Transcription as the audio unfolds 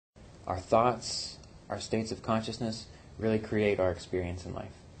our thoughts, our states of consciousness really create our experience in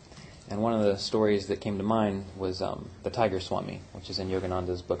life. And one of the stories that came to mind was the Tiger Swami, which is in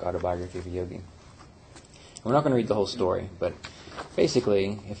Yogananda's book, Autobiography of a Yogi. And we're not going to read the whole story, but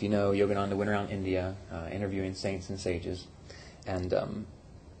basically, if you know, Yogananda went around India interviewing saints and sages, and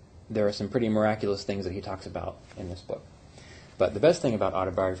there are some pretty miraculous things that he talks about in this book. But the best thing about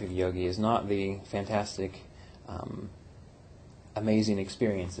Autobiography of a Yogi is not the fantastic, amazing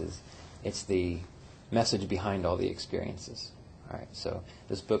experiences. It's the message behind all the experiences. All right, so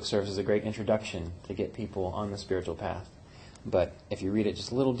this book serves as a great introduction to get people on the spiritual path. But if you read it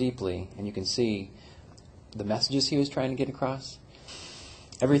just a little deeply, and you can see the messages he was trying to get across,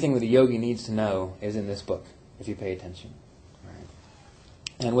 everything that a yogi needs to know is in this book, if you pay attention. All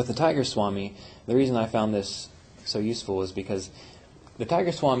right. And with the Tiger Swami, the reason I found this so useful is because the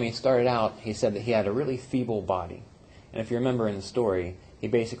Tiger Swami started out, he said that he had a really feeble body. And if you remember in the story, he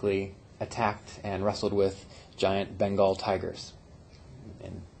basically attacked and wrestled with giant Bengal tigers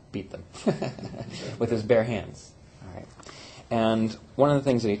and beat them with his bare hands. All right. And one of the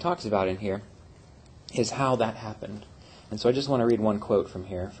things that he talks about in here is how that happened. And so I just want to read one quote from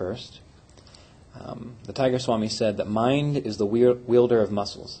here first. The Tiger Swami said that mind is the wielder of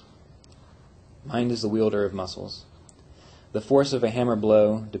muscles. Mind is the wielder of muscles. The force of a hammer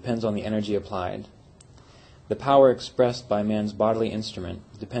blow depends on the energy applied. The power expressed by man's bodily instrument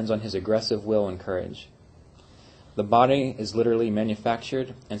depends on his aggressive will and courage. The body is literally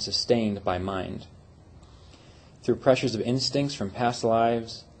manufactured and sustained by mind. Through pressures of instincts from past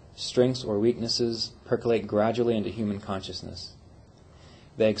lives, strengths or weaknesses percolate gradually into human consciousness.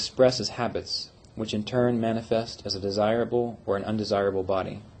 They express as habits, which in turn manifest as a desirable or an undesirable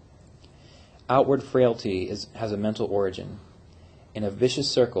body. Outward frailty has a mental origin. In a vicious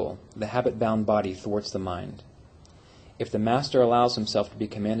circle, the habit-bound body thwarts the mind. If the master allows himself to be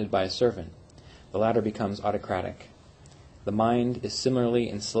commanded by a servant, the latter becomes autocratic. The mind is similarly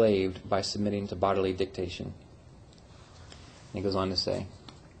enslaved by submitting to bodily dictation. And he goes on to say,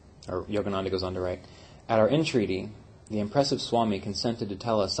 or Yogananda goes on to write, at our entreaty, the impressive Swami consented to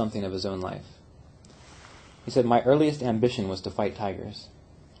tell us something of his own life. He said, my earliest ambition was to fight tigers.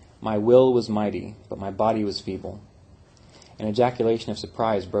 My will was mighty, but my body was feeble. An ejaculation of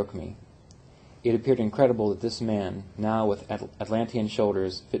surprise broke me. It appeared incredible that this man, now with Atlantean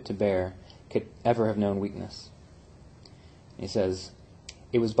shoulders fit to bear, could ever have known weakness. He says,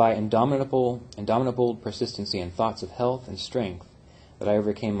 it was by indomitable persistency and thoughts of health and strength that I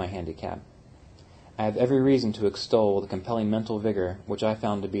overcame my handicap. I have every reason to extol the compelling mental vigor which I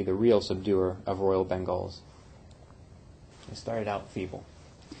found to be the real subduer of royal Bengals. He started out feeble,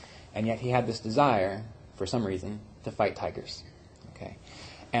 and yet he had this desire, for some reason, to fight tigers. Okay,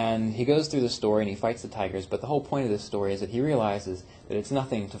 and he goes through the story and he fights the tigers, but the whole point of this story is that he realizes that it's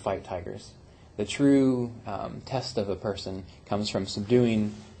nothing to fight tigers. The true test of a person comes from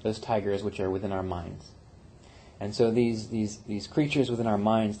subduing those tigers which are within our minds. And so these creatures within our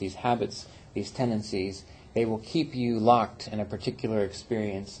minds, these habits, these tendencies, they will keep you locked in a particular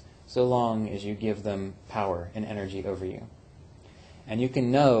experience so long as you give them power and energy over you. And you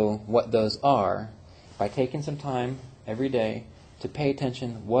can know what those are by taking some time every day to pay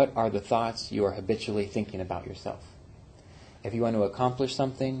attention. What are the thoughts you are habitually thinking about yourself? If you want to accomplish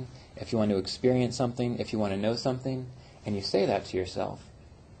something, if you want to experience something, if you want to know something, and you say that to yourself,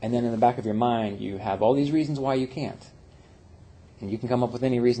 and then in the back of your mind you have all these reasons why you can't, and you can come up with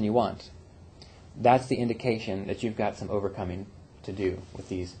any reason you want, that's the indication that you've got some overcoming to do with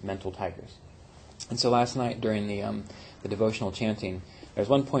these mental tigers. And so last night during the devotional chanting, there's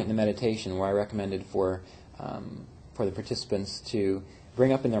one point in the meditation where I recommended for the participants to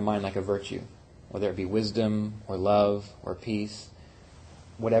bring up in their mind like a virtue, whether it be wisdom or love or peace,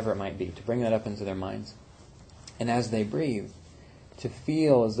 whatever it might be, to bring that up into their minds. And as they breathe, to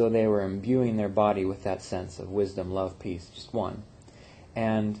feel as though they were imbuing their body with that sense of wisdom, love, peace, just one.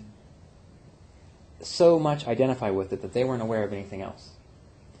 And so much identify with it that they weren't aware of anything else.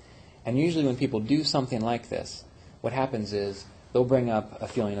 And usually when people do something like this, what happens is they'll bring up a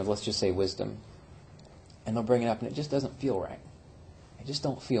feeling of, let's just say, wisdom. And they'll bring it up and it just doesn't feel right. They just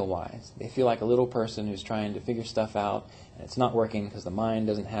don't feel wise. They feel like a little person who's trying to figure stuff out, and it's not working because the mind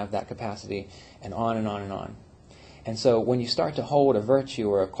doesn't have that capacity, and on and on and on. And so when you start to hold a virtue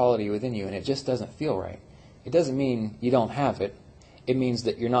or a quality within you and it just doesn't feel right, it doesn't mean you don't have it. It means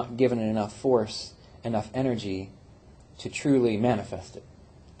that you're not given it enough force, enough energy to truly manifest it.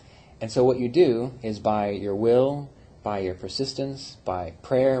 And so what you do is by your will, by your persistence, by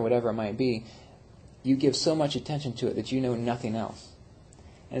prayer, whatever it might be, you give so much attention to it that you know nothing else.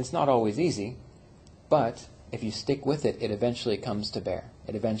 And it's not always easy, but if you stick with it, it eventually comes to bear.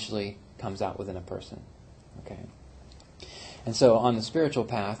 it eventually comes out within a person. Okay. And so on the spiritual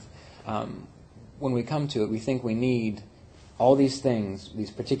path, when we come to it, we think we need all these things,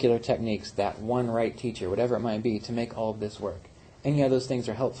 these particular techniques, that one right teacher, whatever it might be, to make all of this work. And yeah, those things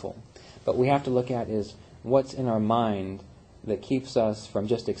are helpful. But we have to look at is what's in our mind that keeps us from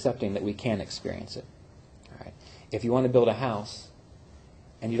just accepting that we can experience it. All right. If you want to build a house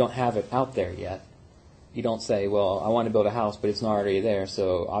and you don't have it out there yet, you don't say, well, I want to build a house, but it's not already there,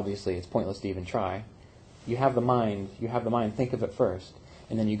 so obviously it's pointless to even try. You have the mind, think of it first,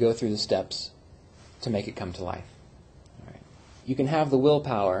 and then you go through the steps to make it come to life. All right. You can have the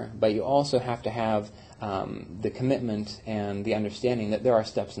willpower, but you also have to have the commitment and the understanding that there are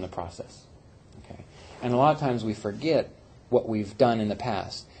steps in the process. Okay. And a lot of times we forget what we've done in the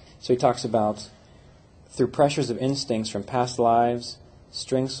past. So he talks about, through pressures of instincts from past lives,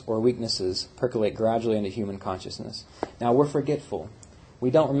 strengths or weaknesses percolate gradually into human consciousness. Now, we're forgetful.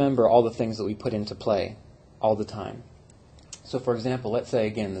 We don't remember all the things that we put into play all the time. So, for example, let's say,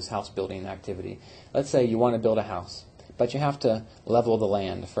 again, this house building activity. Let's say you want to build a house, but you have to level the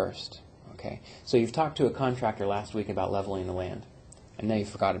land first. Okay? So you've talked to a contractor last week about leveling the land, and now you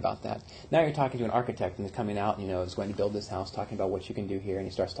forgot about that. Now you're talking to an architect, and he's coming out, and is going to build this house, talking about what you can do here, and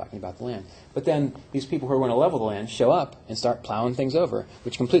he starts talking about the land. But then these people who are going to level the land show up and start plowing things over,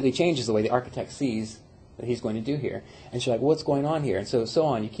 which completely changes the way the architect sees that he's going to do here. And she's like, well, what's going on here? And so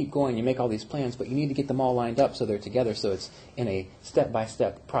on. You keep going, you make all these plans, but you need to get them all lined up so they're together, so it's in a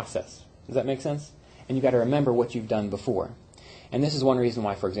step-by-step process. Does that make sense? And you've got to remember what you've done before. And this is one reason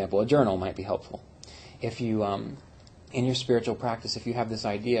why, for example, a journal might be helpful. If you, in your spiritual practice, if you have this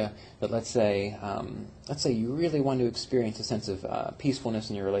idea that, let's say you really want to experience a sense of peacefulness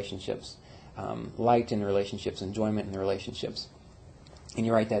in your relationships, light in your relationships, enjoyment in the relationships, and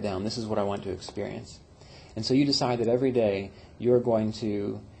you write that down, this is what I want to experience. And so you decide that every day you're going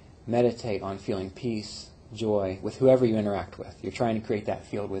to meditate on feeling peace, joy, with whoever you interact with. You're trying to create that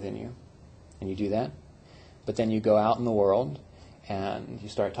field within you. And you do that. But then you go out in the world and you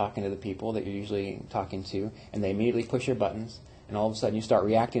start talking to the people that you're usually talking to, and they immediately push your buttons, and all of a sudden you start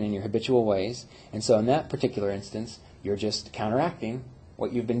reacting in your habitual ways. And so in that particular instance, you're just counteracting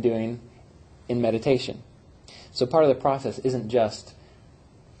what you've been doing in meditation. So part of the process isn't just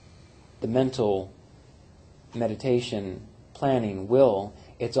the mental meditation, planning, will.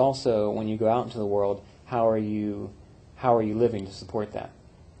 It's also, when you go out into the world, how are you living to support that?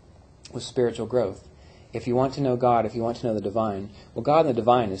 With spiritual growth. If you want to know God, if you want to know the divine, well, God and the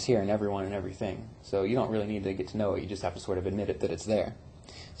divine is here in everyone and everything. So you don't really need to get to know it. You just have to sort of admit it that it's there.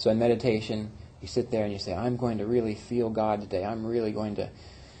 So in meditation, you sit there and you say, I'm going to really feel God today. I'm really going to,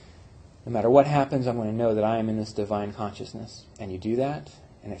 no matter what happens, I'm going to know that I am in this divine consciousness. And you do that,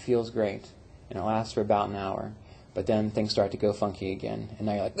 and it feels great. And it lasts for about an hour. But then things start to go funky again. And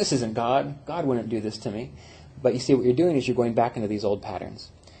now you're like, this isn't God. God wouldn't do this to me. But you see, what you're doing is you're going back into these old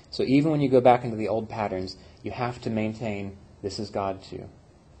patterns. So even when you go back into the old patterns, you have to maintain, this is God too.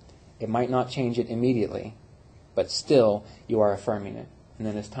 It might not change it immediately, but still you are affirming it. And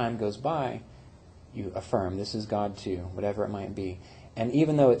then as time goes by, you affirm, this is God too, whatever it might be. And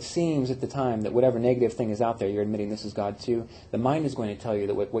even though it seems at the time that whatever negative thing is out there, you're admitting this is God too, the mind is going to tell you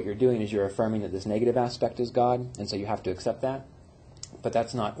that what you're doing is you're affirming that this negative aspect is God, and so you have to accept that. But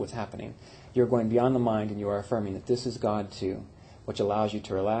that's not what's happening. You're going beyond the mind and you are affirming that this is God too, which allows you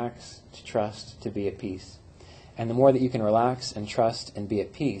to relax, to trust, to be at peace. And the more that you can relax and trust and be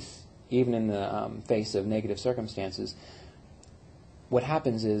at peace, even in the face of negative circumstances, what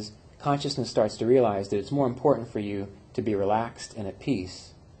happens is consciousness starts to realize that it's more important for you to be relaxed and at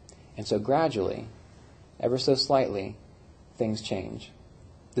peace. And so gradually, ever so slightly, things change.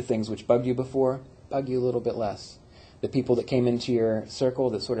 The things which bugged you before bug you a little bit less. The people that came into your circle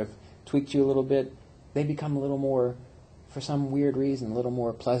that sort of tweaked you a little bit, they become a little more, for some weird reason, a little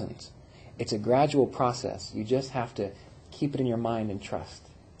more pleasant. It's a gradual process. You just have to keep it in your mind and trust,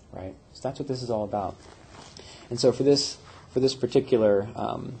 right? So that's what this is all about. And so for this particular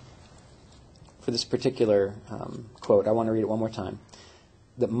quote, I want to read it one more time.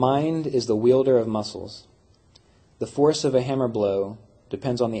 The mind is the wielder of muscles. The force of a hammer blow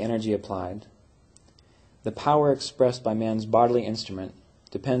depends on the energy applied. The power expressed by man's bodily instrument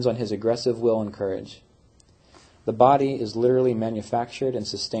depends on his aggressive will and courage. The body is literally manufactured and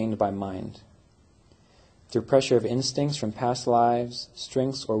sustained by mind. Through pressure of instincts from past lives,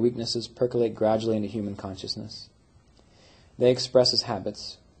 strengths or weaknesses percolate gradually into human consciousness. They express as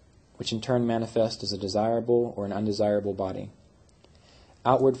habits, which in turn manifest as a desirable or an undesirable body.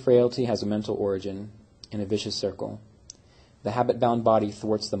 Outward frailty has a mental origin in a vicious circle. The habit-bound body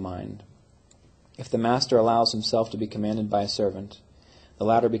thwarts the mind. If the master allows himself to be commanded by a servant, The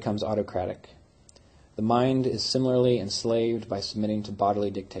latter becomes autocratic. The mind is similarly enslaved by submitting to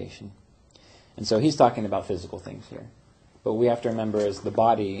bodily dictation. And so he's talking about physical things here. But we have to remember is the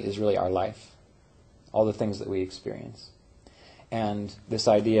body is really our life, all the things that we experience. And this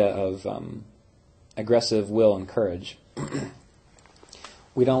idea of aggressive will and courage,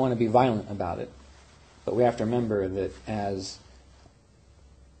 we don't want to be violent about it. But we have to remember that as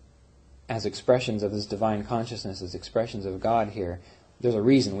expressions of this divine consciousness, as expressions of God here, there's a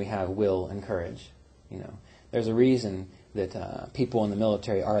reason we have will and courage. There's a reason that people in the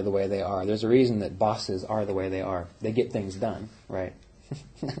military are the way they are. There's a reason that bosses are the way they are. They get things done, right?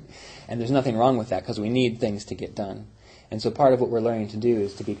 And there's nothing wrong with that because we need things to get done. And so part of what we're learning to do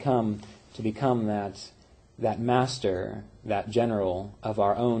is to become that master, that general of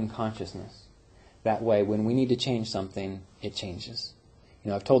our own consciousness. That way, when we need to change something, it changes.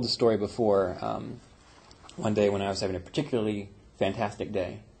 I've told the story before. One day when I was having a particularly fantastic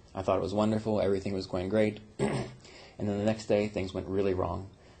day, I thought it was wonderful, everything was going great, and then the next day things went really wrong.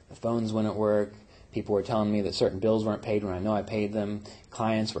 The phones wouldn't work, people were telling me that certain bills weren't paid when I know I paid them,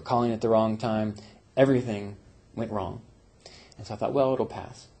 clients were calling at the wrong time, everything went wrong. And so I thought, well, it'll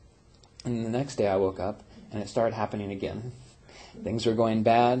pass. And then the next day I woke up and it started happening again. Things were going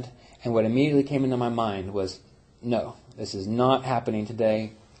bad, and what immediately came into my mind was, no, this is not happening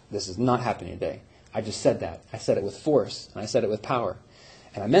today, this is not happening today. I just said that. I said it with force, and I said it with power.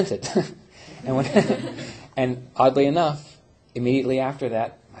 And I meant it. And oddly enough, immediately after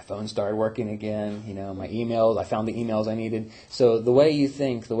that, my phone started working again, my emails, I found the emails I needed. So the way you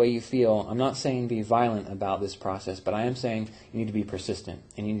think, the way you feel, I'm not saying be violent about this process, but I am saying you need to be persistent,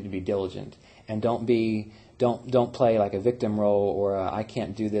 and you need to be diligent. And don't play like a victim role, or I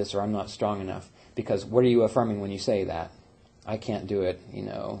can't do this, or I'm not strong enough. Because what are you affirming when you say that? I can't do it,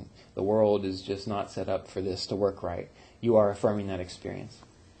 the world is just not set up for this to work right. You are affirming that experience.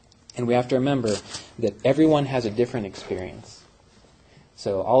 And we have to remember that everyone has a different experience.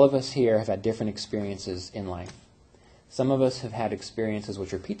 So all of us here have had different experiences in life. Some of us have had experiences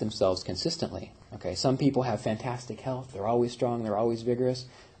which repeat themselves consistently. Okay, some people have fantastic health. They're always strong. They're always vigorous.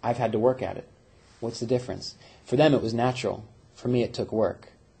 I've had to work at it. What's the difference? For them, it was natural. For me, it took work.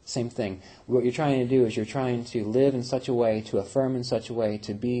 Same thing. What you're trying to do is you're trying to live in such a way, to affirm in such a way,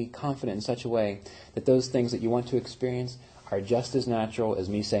 to be confident in such a way that those things that you want to experience are just as natural as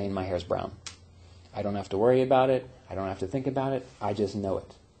me saying my hair's brown. I don't have to worry about it. I don't have to think about it. I just know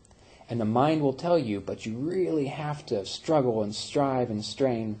it. And the mind will tell you, but you really have to struggle and strive and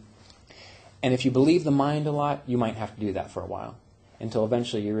strain. And if you believe the mind a lot, you might have to do that for a while, until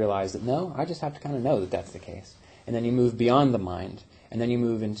eventually you realize that, no, I just have to kind of know that that's the case. And then you move beyond the mind. And then you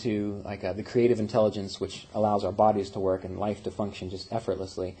move into the creative intelligence, which allows our bodies to work and life to function just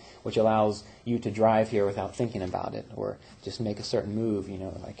effortlessly, which allows you to drive here without thinking about it, or just make a certain move,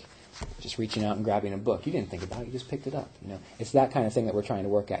 like just reaching out and grabbing a book. You didn't think about it, you just picked it up. It's that kind of thing that we're trying to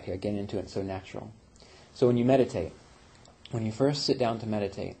work at here, getting into it so natural. So when you meditate, when you first sit down to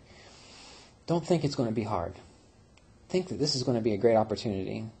meditate, don't think it's going to be hard. Think that this is going to be a great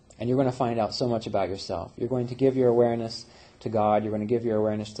opportunity, and you're going to find out so much about yourself. You're going to give your awareness to God, you're going to give your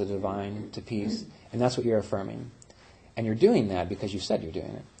awareness to the divine, to peace, and that's what you're affirming. And you're doing that because you said you're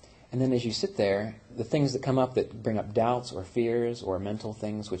doing it. And then as you sit there, the things that come up that bring up doubts or fears or mental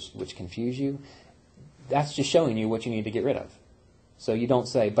things which confuse you, that's just showing you what you need to get rid of. So you don't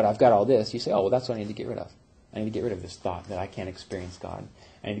say, but I've got all this. You say, oh, well, that's what I need to get rid of. I need to get rid of this thought that I can't experience God.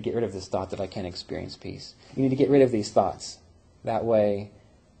 I need to get rid of this thought that I can't experience peace. You need to get rid of these thoughts. That way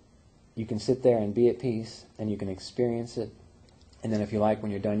you can sit there and be at peace, and you can experience it. And then if you like,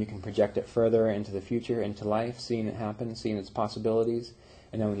 when you're done, you can project it further into the future, into life, seeing it happen, seeing its possibilities.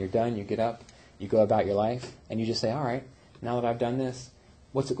 And then when you're done, you get up, you go about your life, and you just say, all right, now that I've done this,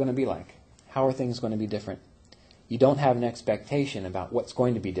 what's it going to be like? How are things going to be different? You don't have an expectation about what's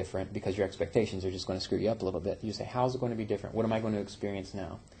going to be different, because your expectations are just going to screw you up a little bit. You say, how's it going to be different? What am I going to experience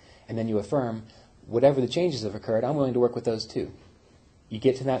now? And then you affirm, whatever the changes have occurred, I'm willing to work with those too. You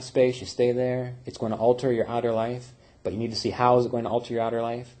get to that space, you stay there, it's going to alter your outer life, but you need to see how is it going to alter your outer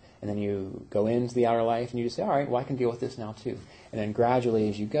life, and then you go into the outer life and you just say, all right, well, I can deal with this now too. And then gradually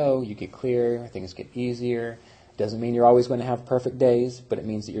as you go, you get clearer, things get easier. Doesn't mean you're always going to have perfect days, but it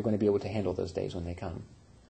means that you're going to be able to handle those days when they come.